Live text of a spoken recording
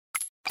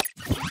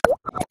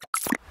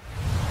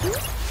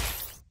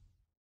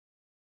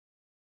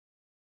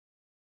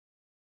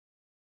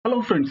Hello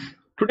friends,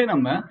 today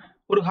நம்ம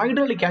ஒரு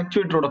hydraulic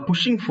actuator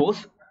pushing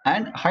force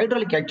and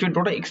hydraulic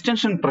actuator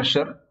extension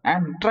pressure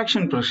and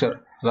retraction pressure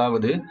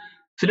அதாவது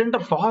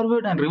cylinder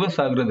forward and reverse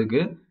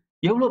ஆகுறதுக்கு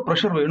எவ்வளவு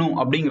pressure வேணும்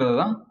அப்படிங்கறத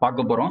தான்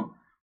பார்க்க போறோம்.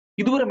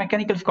 இதுவரை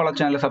மெக்கானிக்கல் ஸ்காலர்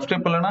சேனலை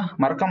சப்ஸ்கிரைப் பண்ணலனா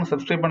மறக்காம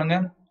சப்ஸ்கிரைப் பண்ணுங்க.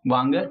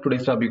 வாங்க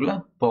டுடேஸ் டாபிக்ல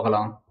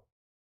போகலாம்.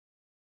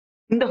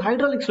 இந்த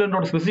ஹைட்ராலிக்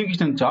சிலிண்டரோட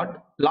ஸ்பெசிஃபிகேஷன் சார்ட்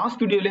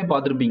லாஸ்ட் வீடியோலயே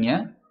பார்த்திருப்பீங்க.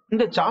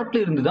 இந்த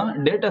சார்ட்ல இருந்து தான்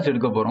டேட்டாஸ்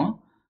எடுக்க போறோம்.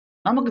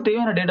 நமக்கு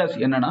தேவையான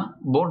டேட்டாஸ் என்னன்னா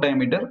போர்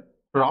diameter,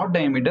 rod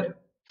diameter,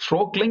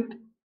 stroke length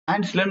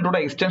and சிலிண்டரோட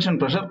extension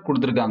pressure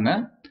கொடுத்துருக்காங்க.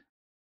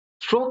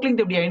 ஸ்ட்ரோக்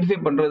லெங்த் எப்படி ஐடென்டிஃபை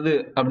பண்றது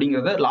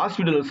அப்படிங்கறத லாஸ்ட்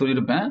வீடியோல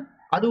சொல்லியிருப்பேன்.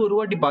 அது ஒரு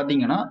வாட்டி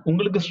பாத்தீங்கன்னா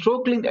உங்களுக்கு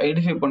ஸ்ட்ரோக் லெங்த்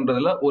ஐடென்டிஃபை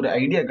பண்றதுல ஒரு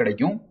ஐடியா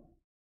கிடைக்கும்.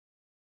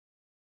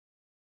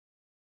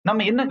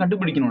 நம்ம என்ன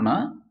கண்டுபிடிக்கணும்னா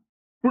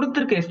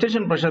கொடுத்திருக்க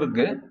எக்ஸ்டென்ஷன்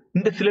ப்ரெஷருக்கு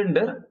இந்த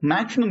சிலிண்டர்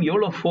மேக்ஸிமம்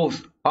எவ்வளவு ஃபோர்ஸ்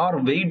ஆர்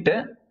வெயிட்டை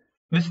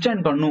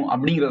விஸ்டாண்ட் பண்ணும்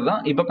அப்படிங்கறது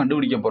தான் இப்ப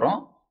கண்டுபிடிக்க போறோம்.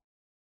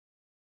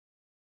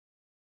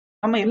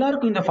 நம்ம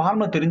எல்லாருக்கும் இந்த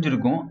ஃபார்முலா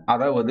தெரிஞ்சிருக்கும்.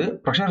 அதாவது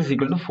pressure is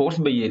equal to force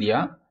by area.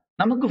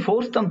 நமக்கு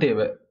ஃபோர்ஸ் தான்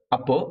தேவை.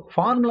 அப்போ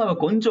ஃபார்முலாவை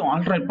கொஞ்சம்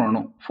ஆல்டரேட்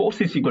பண்ணணும். force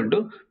is equal to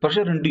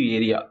pressure into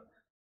area.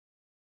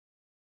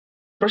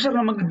 pressure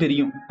நமக்கு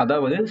தெரியும்.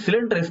 அதாவது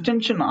சிலிண்டர்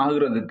எக்ஸ்டென்ஷன்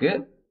ஆகுறதுக்கு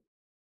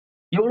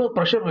எவ்வளவு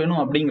pressure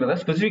வேணும் அப்படிங்கறத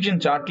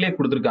ஸ்பெசிஃபிகேஷன் சார்ட்லயே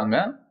கொடுத்திருக்காங்க.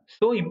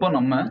 சோ இப்போ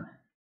நம்ம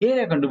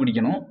ஏரியா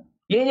கண்டுபிடிக்கணும்.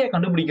 ஏரியா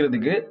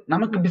கண்டுபிடிக்கிறதுக்கு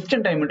நமக்கு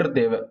பிஸ்டன் டயாமீட்டர்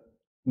தேவை.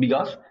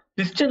 பிகாஸ்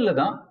பிஸ்டன்ல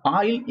தான்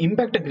ஆயில்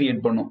இம்பாக்ட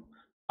கிரியேட் பண்ணும்.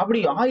 அப்படி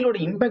ஆயிலோட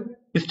இம்பாக்ட்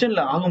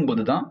பிஸ்டன்ல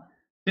ஆகும்போது தான்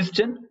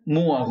பிஸ்டன்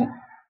மூவ் ஆகும்.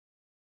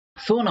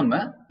 சோ நம்ம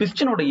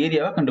பிஸ்டனோட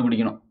ஏரியாவை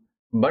கண்டுபிடிக்கணும்.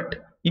 பட்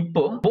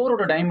இப்போ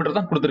போரோட டயாமீட்டர்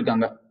தான்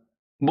கொடுத்திருக்காங்க.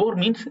 போர்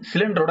மீன்ஸ்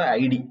சிலிண்டரோட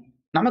ஐடி.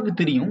 நமக்கு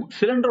தெரியும்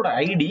சிலிண்டரோட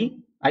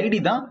ஐடி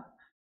தான்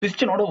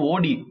பிஸ்டனோட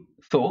ஓடி.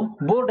 So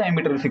bore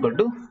diameter is equal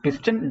to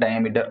piston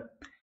diameter.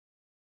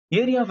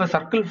 Area of a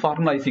circle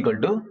formula is equal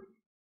to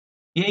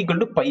a equal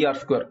to pi r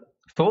square.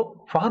 So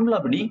formula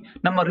படி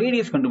நம்ம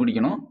ரேடியஸ்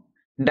கண்டுபிடிக்கணும்.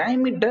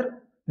 டயாமீட்டர்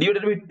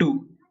divided by 2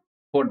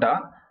 போட்டா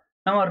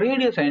நம்ம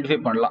radius identify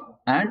பண்ணலாம்.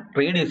 And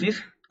radius is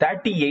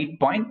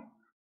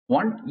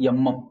 38.1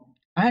 mm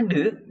and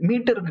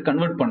மீட்டருக்கு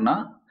convert பண்ணா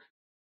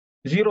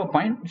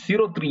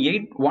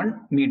 0.0381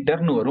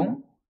 மீட்டர்னு வரும்.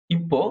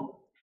 இப்போ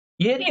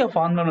ஏரியா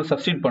ஃபார்முலாவை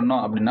சப்ஸ்டிட்யூட்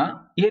பண்ணோம் அப்படின்னா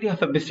area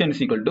of piston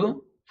is equal to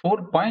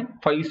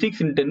 4.56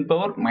 ×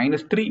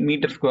 10⁻³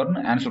 metre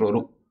ஸ்கொயர்னு ஆன்சர்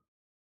வரும்.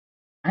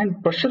 And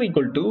pressure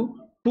equal to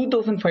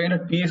 2500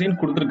 psi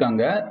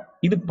கொடுத்திருக்காங்க.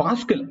 இது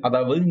பாஸ்கல்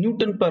அதாவது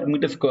நியூட்டன் பர்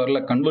மீட்டர் ஸ்கொயர்ல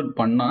கன்வெர்ட்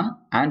பண்ணா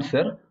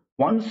ஆன்சர்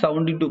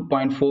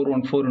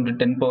 172.414 ×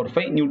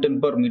 10⁵ நியூட்டன்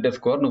பர் மீட்டர்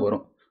ஸ்கொயர்னு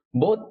வரும்.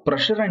 போத்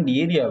பிரஷர் அண்ட்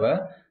ஏரியாவை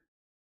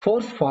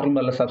ஃபோர்ஸ்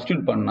ஃபார்முலால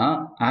சப்ஸ்டிட்யூட் பண்ணா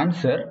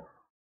ஆன்சர்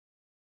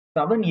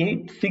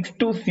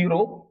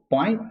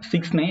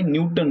 78620.69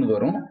 நியூட்டன்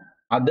வரும்.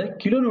 அதை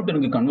கிலோ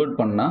நியூட்டனுக்கு கன்வெர்ட்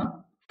பண்ணா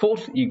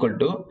force equal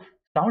to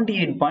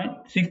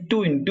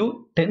 78.62 ×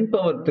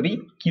 10⁻³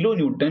 kilo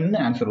Newton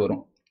answer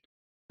வரும்.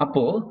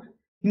 அப்போ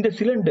இந்த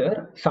சிலிண்டர்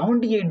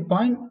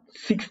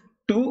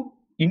 78.62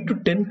 ×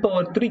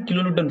 10⁻³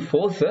 கிலோ நியூட்டன்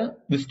ஃபோர்ஸை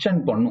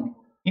விஸ்டாண்ட் பண்ணும்.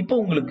 இப்போ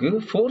உங்களுக்கு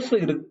ஃபோர்ஸ்ல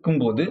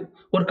இருக்கும்போது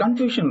ஒரு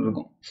கன்ஃபியூஷன்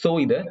இருக்கும். சோ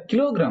இத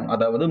கிலோகிராம்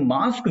அதாவது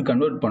மாஸ்க்கு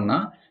கன்வெர்ட் பண்ணா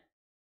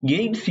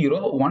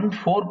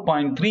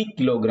 8014.3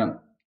 கிலோகிராம்.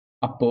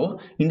 அப்போ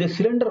இந்த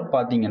சிலிண்டர்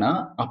பாத்தீங்கன்னா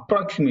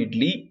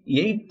அப்ராக்சிமேட்லி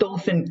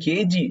 8000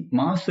 kg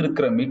மாஸ்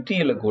இருக்கிற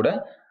மெட்டீரியலை கூட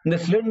இந்த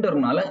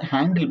சிலிண்டர்னால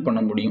ஹேண்டில் பண்ண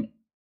முடியும்.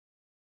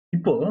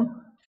 இப்போ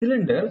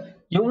சிலிண்டர்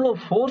எவ்வளவு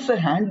ஃபோர்ஸை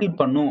ஹேண்டில்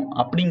பண்ணும்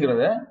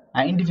அப்படிங்கறத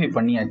ஐடென்டிஃபை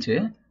பண்ணியாச்சு.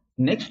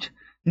 நெக்ஸ்ட்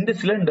இந்த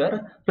சிலிண்டர்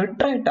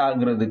ரிட்ராக்ட்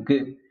ஆகுறதுக்கு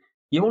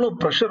எவ்வளவு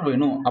ப்ரெஷர்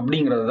வேணும்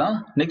அப்படிங்கறத தான்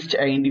நெக்ஸ்ட்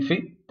ஐடென்டிஃபை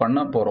பண்ண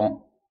போறோம்.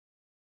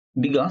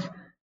 பிகாஸ்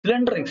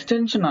சிலிண்டர்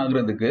எக்ஸ்டென்ஷன்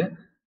ஆகுறதுக்கு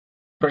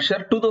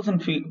ப்ரெஷர்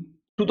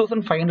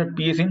 2500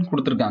 psi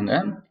கொடுத்திருக்காங்க.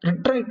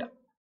 ரிட்ராக்ட்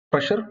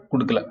ப்ரெஷர்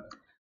கொடுக்கல.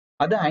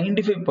 அதை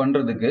ஐடென்டிஃபை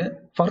பண்றதுக்கு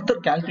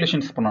ஃபர்தர்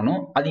கால்குலேஷன்ஸ்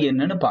பண்ணணும். அது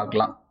என்னன்னு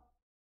பார்க்கலாம்.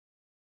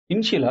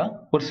 இனிஷியலா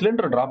ஒரு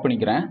சிலிண்டர் டிரா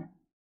பண்ணிக்கிறேன்.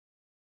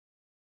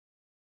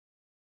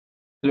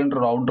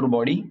 Cylinder outer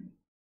body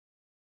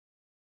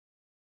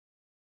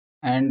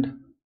and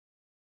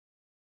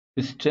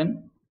piston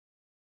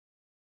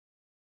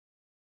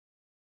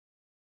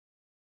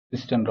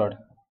rod.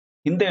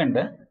 இந்த எண்ட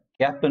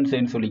கேப் அண்ட்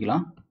சைடு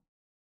சொல்லிக்கலாம்.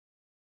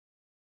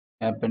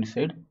 Gap and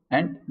side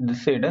and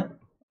this side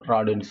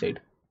rod and side.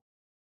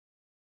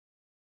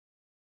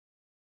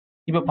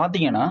 இப்ப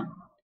பாத்தீங்கன்னா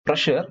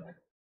பிரஷர்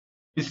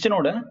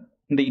பிஸ்டனோட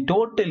இந்த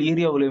டோட்டல்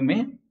ஏரியாவிலுமே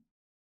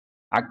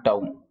ஆக்ட்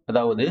ஆகும்.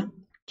 அதாவது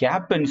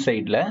கேப் அண்ட்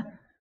சைட்ல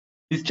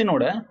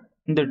பிஸ்டனோட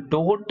இந்த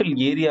டோட்டல்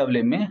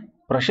ஏரியாவிலுமே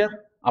ப்ரெஷர்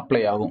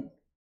அப்ளை ஆகும்.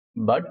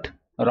 பட்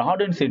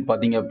ராட் அண்ட் சைட்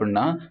பாத்தீங்க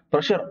அப்படின்னா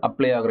ப்ரெஷர்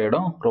அப்ளை ஆகிற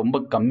இடம் ரொம்ப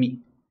கம்மி.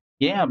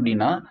 ஏன்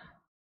அப்படின்னா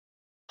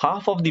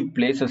half ஆஃப் தி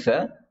பிளேசஸை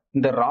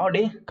இந்த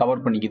ராடே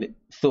கவர் பண்ணிக்குது.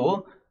 ஸோ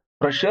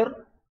ப்ரெஷர்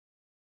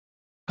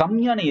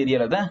கம்மியான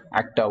ஏரியால தான்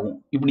ஆக்ட் ஆகும்.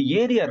 இப்படி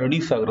ஏரியா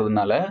ரெடியூஸ்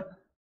ஆகுறதுனால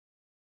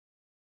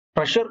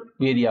ப்ரெஷர்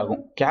வேரி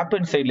ஆகும். கேப்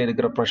அண்ட் சைட்ல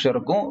இருக்கிற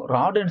ப்ரெஷருக்கும்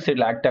ராட் அண்ட்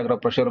சைட்ல ஆக்ட் ஆகிற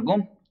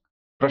ப்ரெஷருக்கும்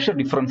ப்ரெஷர்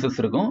டிஃபரன்சஸ்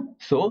இருக்கும்.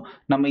 ஸோ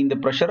நம்ம இந்த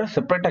ப்ரெஷரை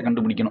செப்பரேட்டா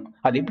கண்டுபிடிக்கணும்.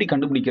 அது எப்படி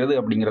கண்டுபிடிக்கிறது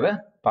அப்படிங்கிறத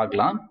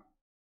பார்க்கலாம்.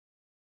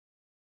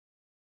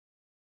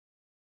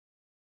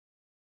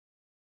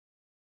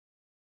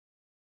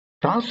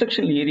 கிராஸ்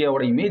செக்ஷனல்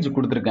ஏரியாவோட இமேஜ்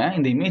கொடுத்துருக்கேன்.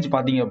 இந்த இமேஜ்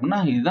பார்த்தீங்க அப்படின்னா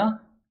இதுதான்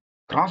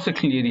cross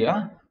sectional area,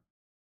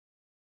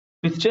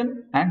 piston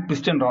and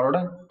piston ராடோட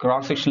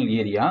cross sectional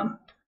area.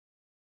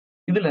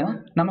 இதுல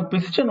நம்ம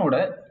பிஸ்டனோட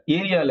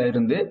ஏரியால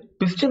இருந்து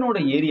பிஸ்டனோட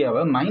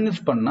ஏரியாவை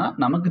மைனஸ் பண்ணா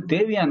நமக்கு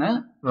தேவையான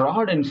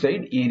ராட் அண்ட்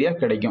சைடு ஏரியா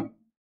கிடைக்கும்.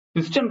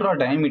 பிஸ்டன்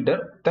ராட்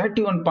டயமீட்டர்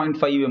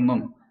 31.5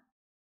 mm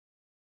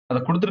அதை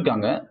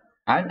கொடுத்துருக்காங்க.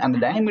 அண்ட் அந்த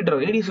டயமீட்டர்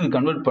ரேடியஸுக்கு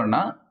கன்வெர்ட்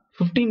பண்ணா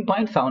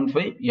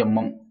 15.75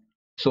 mm.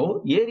 So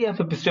area of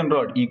a piston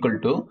rod equal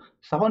to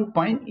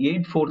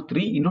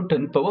 7.843 into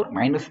 10 power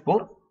minus 4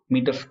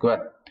 meter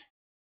square.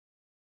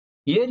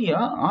 Area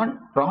on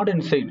rod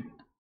and side,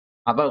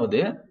 அதாவது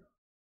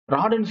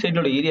rod and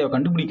சைடோட ஏரியாவை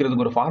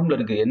கண்டுபிடிக்கிறதுக்கு ஒரு formula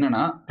இருக்கு.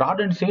 என்னன்னா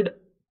rod and side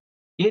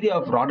area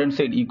of rod and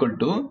side equal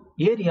to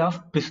area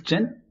of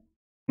piston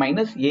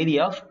minus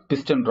area of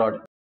piston rod.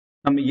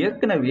 நம்ம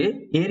ஏற்கனவே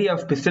area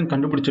of piston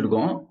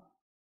கண்டுபிடிச்சிருக்கோம்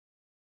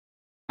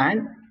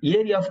and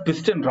area of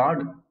piston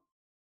rod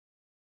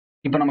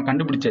இப்போ நம்ம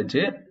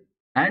கண்டுபிடிச்சாச்சு.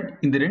 அண்ட்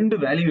இந்த ரெண்டு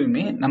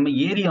வேல்யூவுமே நம்ம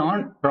area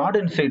on rod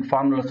and side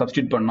formula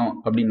substitute பண்ணோம்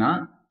அப்படின்னா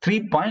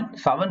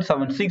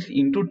 3.776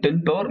 into 10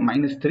 power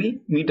minus 3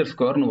 மீட்டர்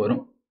ஸ்கொயர்னு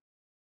வரும்.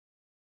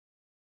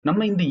 நம்ம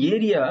இந்த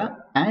ஏரியா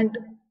அண்ட்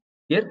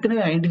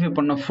ஏற்கனவே ஐடென்டிஃபை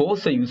பண்ண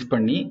ஃபோர்ஸை யூஸ்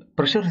பண்ணி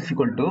pressure is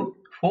equal to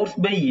force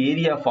by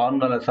area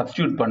ஃபார்முலால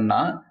substitute பண்ணா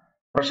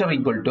pressure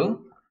equal to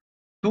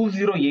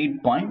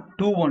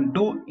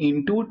 208.212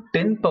 into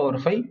 10 power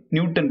 5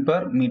 Newton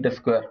per metre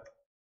square.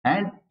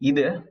 And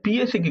இதை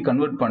பிஎஸ்ஐக்கு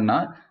கன்வெர்ட் பண்ணா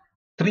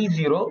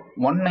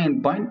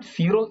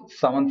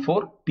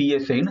 3019.074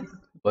 PSIன்னு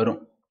வரும்.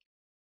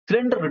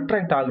 சிலிண்டர்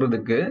ரிட்ராக்ட்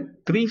ஆகுறதுக்கு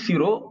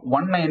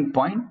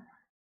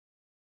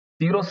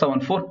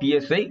 3019.074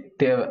 PSI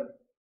தேவை.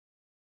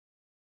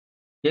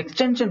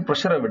 எக்ஸ்டென்ஷன்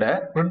ப்ரெஷரை விட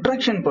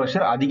ரிட்ராக்ஷன்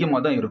ப்ரெஷர்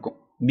அதிகமாக தான் இருக்கும்.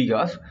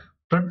 பிகாஸ்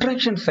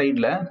ரிட்ராக்ஷன்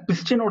சைட்ல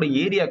பிஸ்டனோட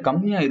ஏரியா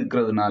கம்மியா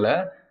இருக்கிறதுனால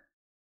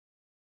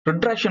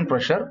ரிட்ராக்ஷன்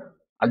ப்ரெஷர்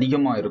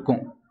அதிகமா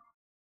இருக்கும்.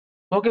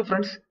 ஓகே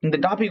ஃப்ரெண்ட்ஸ், இந்த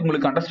டாபிக்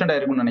உங்களுக்கு அண்டர்ஸ்டாண்ட்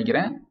ஆயிருக்கும்னு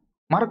நினைக்கிறேன்.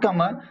 மறக்காம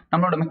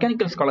நம்மளோட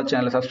மெக்கானிக்கல் ஸ்காலர்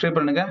சேனலை சப்ஸ்கிரைப்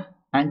பண்ணுங்க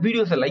அண்ட்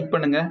வீடியோஸை லைக்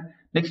பண்ணுங்க.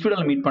 நெக்ஸ்ட்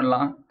வீடியோவில் மீட்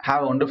பண்ணலாம்.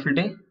 Have a wonderful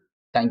day.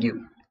 Thank you.